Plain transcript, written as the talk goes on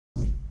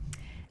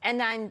And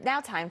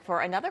now time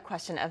for another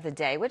question of the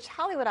day. Which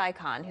Hollywood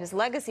icon, whose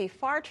legacy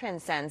far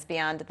transcends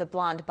beyond the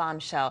blonde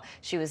bombshell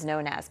she was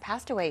known as,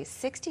 passed away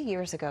 60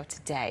 years ago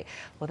today?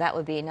 Well, that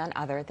would be none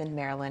other than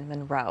Marilyn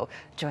Monroe.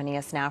 Joining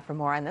us now for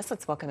more on this,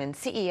 let's welcome in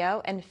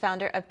CEO and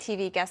founder of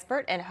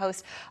TVGuestpert and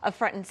host of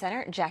Front and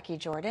Center, Jacquie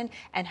Jordan,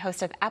 and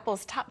host of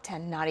Apple's Top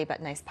 10 Naughty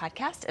But Nice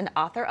podcast and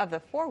author of The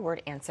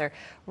Four-Word Answer,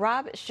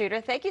 Rob Shuter.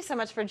 Thank you so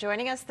much for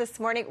joining us this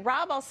morning.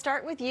 Rob, I'll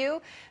start with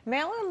you.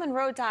 Marilyn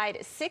Monroe died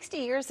 60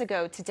 years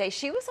ago today.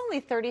 She was only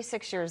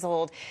 36 years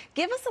old.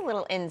 Give us a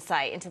little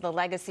insight into the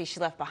legacy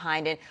she left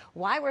behind and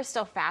why we're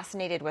still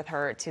fascinated with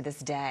her to this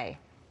day.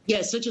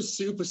 Yeah, such a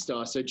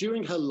superstar. So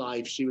during her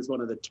life, she was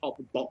one of the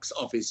top box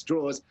office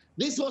draws.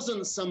 This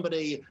wasn't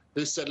somebody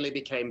who suddenly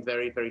became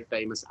very, very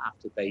famous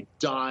after they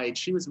died.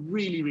 She was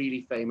really,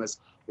 really famous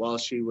while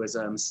she was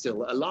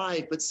still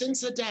alive. But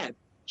since her death,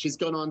 she's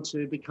gone on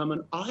to become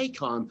an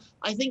icon.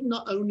 I think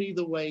not only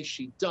the way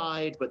she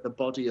died, but the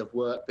body of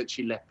work that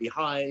she left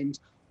behind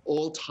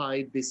all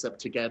tied this up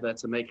together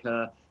to make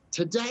her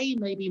today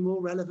maybe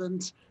more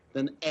relevant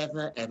than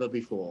ever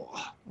before.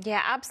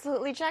 Yeah,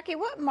 absolutely. Jacquie,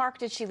 what mark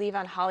did she leave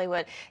on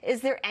Hollywood? Is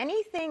there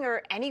anything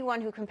or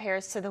anyone who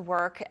compares to the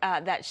work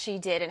that she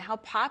did and how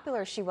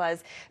popular she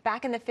was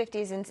back in the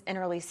 50s and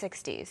early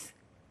 60s?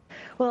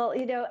 Well,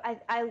 you know,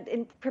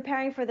 in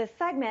preparing for this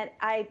segment,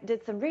 I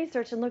did some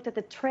research and looked at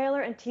the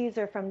trailer and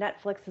teaser from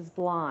Netflix's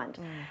Blonde,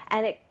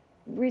 and it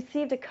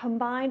received a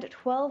combined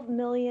 12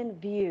 million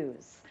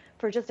views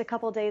for just a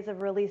couple days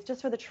of release,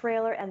 just for the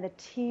trailer and the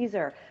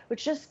teaser,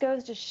 which just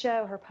goes to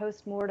show her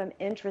post-mortem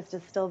interest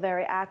is still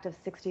very active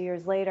 60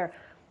 years later.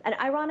 And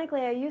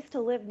ironically, I used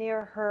to live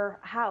near her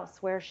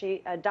house where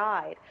she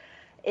died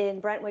in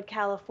Brentwood,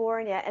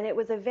 California, and it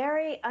was a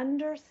very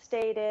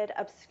understated,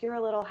 obscure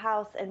little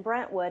house in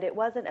Brentwood. It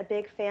wasn't a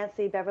big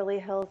fancy Beverly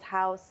Hills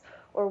house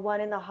or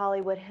one in the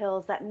Hollywood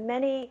Hills that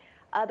many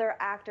other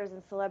actors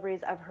and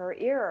celebrities of her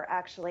era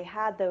actually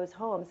had those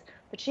homes,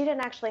 but she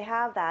didn't actually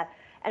have that.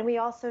 And we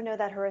also know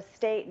that her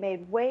estate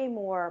made way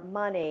more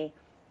money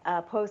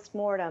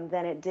post-mortem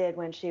than it did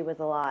when she was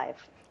alive.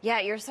 Yeah,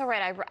 you're so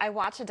right. I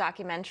watched a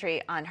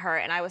documentary on her,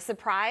 and I was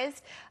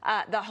surprised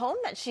the home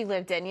that she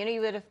lived in. You know,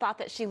 you would have thought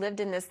that she lived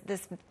in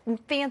this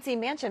fancy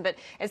mansion, but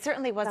it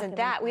certainly wasn't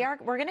that.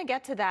 We're going to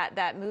get to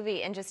that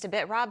movie in just a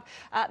bit. Rob,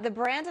 the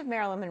brand of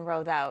Marilyn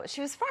Monroe, though, she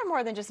was far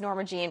more than just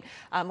Norma Jean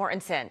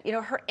Mortensen. You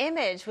know, her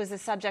image was a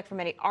subject for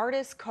many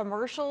artists,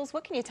 commercials.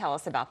 What can you tell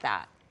us about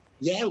that?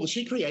 Yeah, well,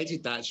 she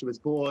created that. She was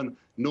born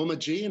Norma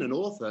Jean, an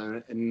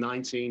author, in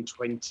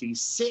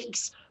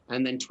 1926.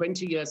 And then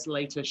 20 years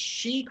later,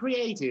 she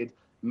created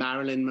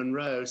Marilyn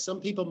Monroe.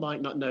 Some people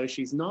might not know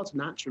she's not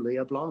naturally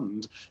a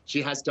blonde. She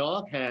has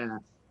dark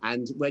hair.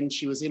 And when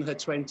she was in her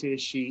 20s,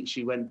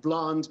 she went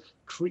blonde,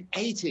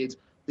 created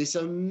this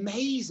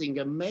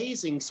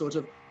amazing sort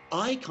of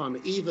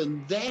icon.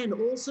 Even then,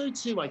 also,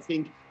 too, I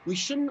think we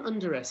shouldn't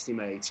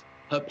underestimate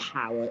her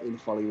power in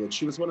Hollywood.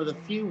 She was one of the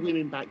few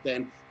women back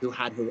then who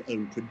had her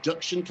own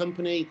production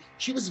company.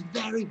 She was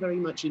very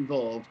much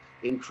involved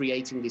in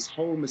creating this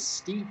whole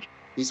mystique,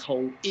 this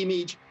whole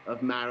image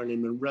of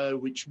Marilyn Monroe,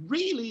 which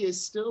really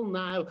is still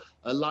now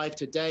alive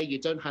today. You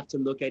don't have to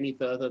look any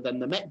further than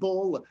the Met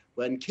Ball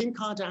when Kim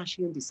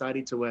Kardashian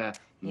decided to wear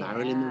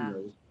Marilyn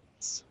Monroe.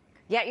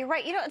 Yeah, you're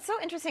right. You know, it's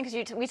so interesting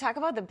because we talk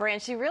about the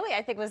brand. She really,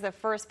 I think, was the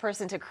first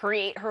person to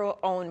create her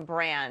own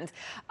brand.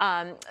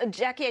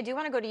 Jacquie, I do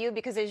want to go to you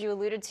because, as you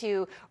alluded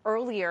to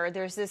earlier,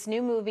 there's this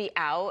new movie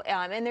out,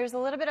 and there's a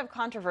little bit of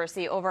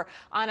controversy over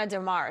Ana de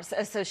Armas.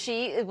 So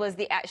she's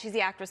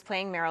the actress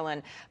playing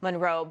Marilyn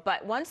Monroe.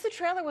 But once the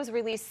trailer was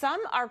released,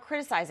 some are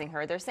criticizing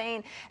her. They're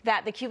saying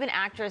that the Cuban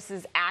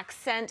actress's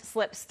accent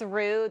slips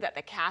through, that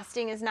the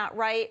casting is not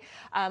right.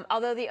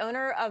 Although the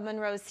owner of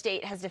Monroe's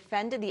estate has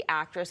defended the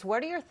actress,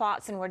 what are your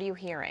thoughts? And what are you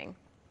hearing?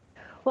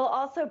 Well,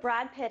 also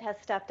Brad Pitt has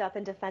stepped up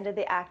and defended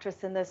the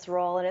actress in this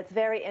role, and it's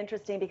very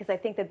interesting because I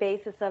think the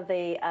basis of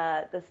the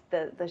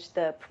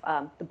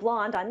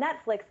Blonde on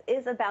Netflix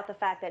is about the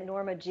fact that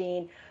Norma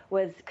Jean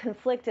was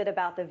conflicted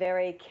about the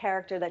very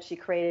character that she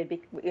created,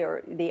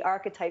 or the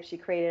archetype she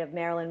created of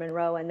Marilyn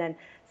Monroe, and then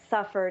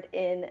suffered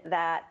in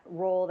that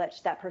role,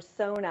 that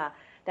persona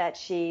that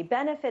she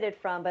benefited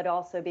from, but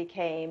also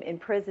became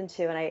imprisoned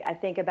to. And I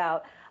think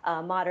about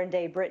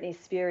modern-day Britney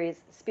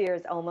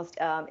Spears almost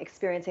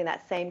experiencing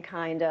that same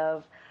kind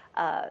of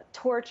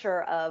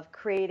torture of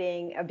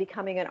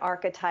becoming an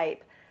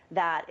archetype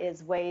that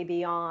is way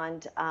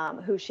beyond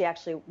who she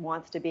actually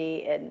wants to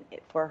be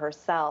for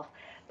herself.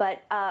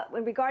 But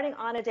regarding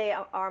Ana de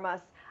Armas,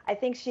 I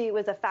think she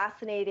was a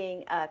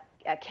fascinating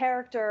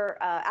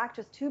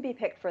actress to be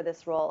picked for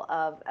this role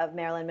of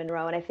Marilyn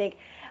Monroe. And I think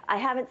I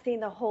haven't seen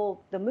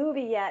the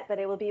movie yet, but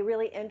it will be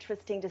really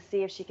interesting to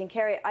see if she can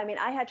carry it. I mean,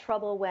 I had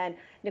trouble when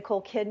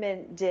Nicole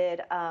Kidman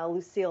did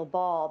Lucille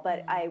Ball,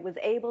 but I was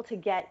able to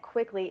get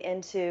quickly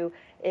into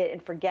it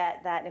and forget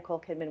that Nicole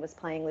Kidman was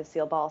playing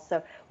Lucille Ball.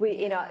 So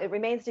you know, it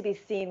remains to be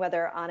seen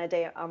whether Ana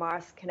de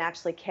Armas can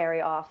actually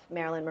carry off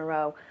Marilyn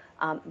Monroe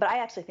But I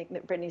actually think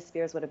that Britney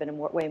Spears would have been a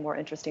way more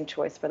interesting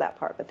choice for that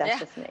part, but that's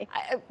just me.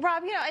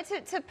 Rob,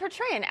 to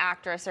portray an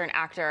actress or an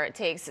actor, it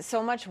takes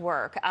so much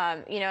work,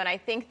 and I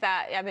think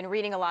that I've been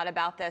reading a lot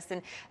about this,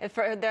 and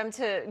for them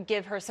to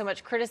give her so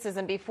much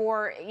criticism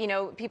before,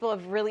 people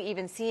have really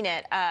even seen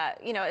it,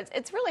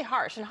 it's really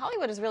harsh, and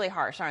Hollywood is really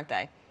harsh, aren't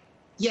they?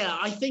 Yeah,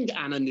 I think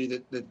Anna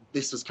knew that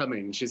this was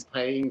coming. She's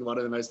playing one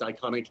of the most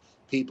iconic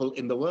people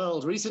in the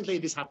world. Recently,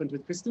 this happened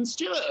with Kristen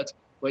Stewart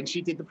when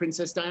she did the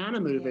Princess Diana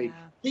movie. Yeah.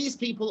 These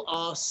people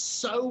are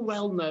so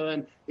well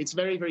known. It's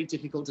very, very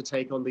difficult to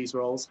take on these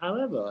roles.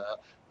 However,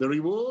 the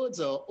rewards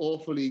are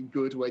awfully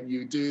good when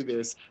you do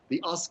this.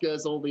 The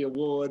Oscars, all the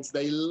awards,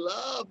 they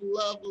love,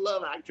 love,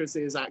 love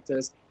actresses,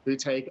 actors who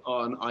take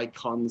on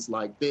icons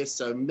like this.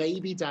 So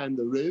maybe down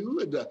the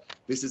road,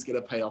 this is going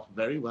to pay off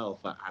very well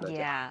for Anna.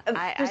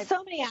 Yeah. There's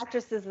so many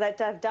actresses that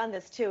have done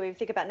this too. You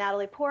think about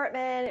Natalie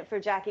Portman, for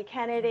Jackie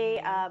Kennedy,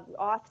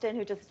 Austin,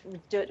 who just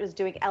was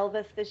doing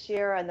Elvis this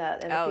year, and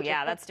the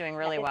yeah, that's doing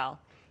really well.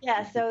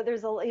 Yeah, so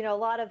there's a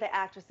lot of the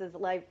actresses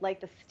like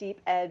the steep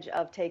edge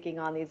of taking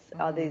on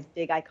these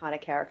big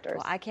iconic characters.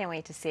 Well, I can't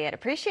wait to see it.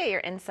 Appreciate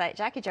your insight,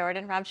 Jacquie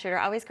Jordan, Rob Shuter.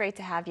 Always great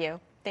to have you.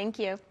 Thank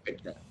you.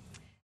 Take care.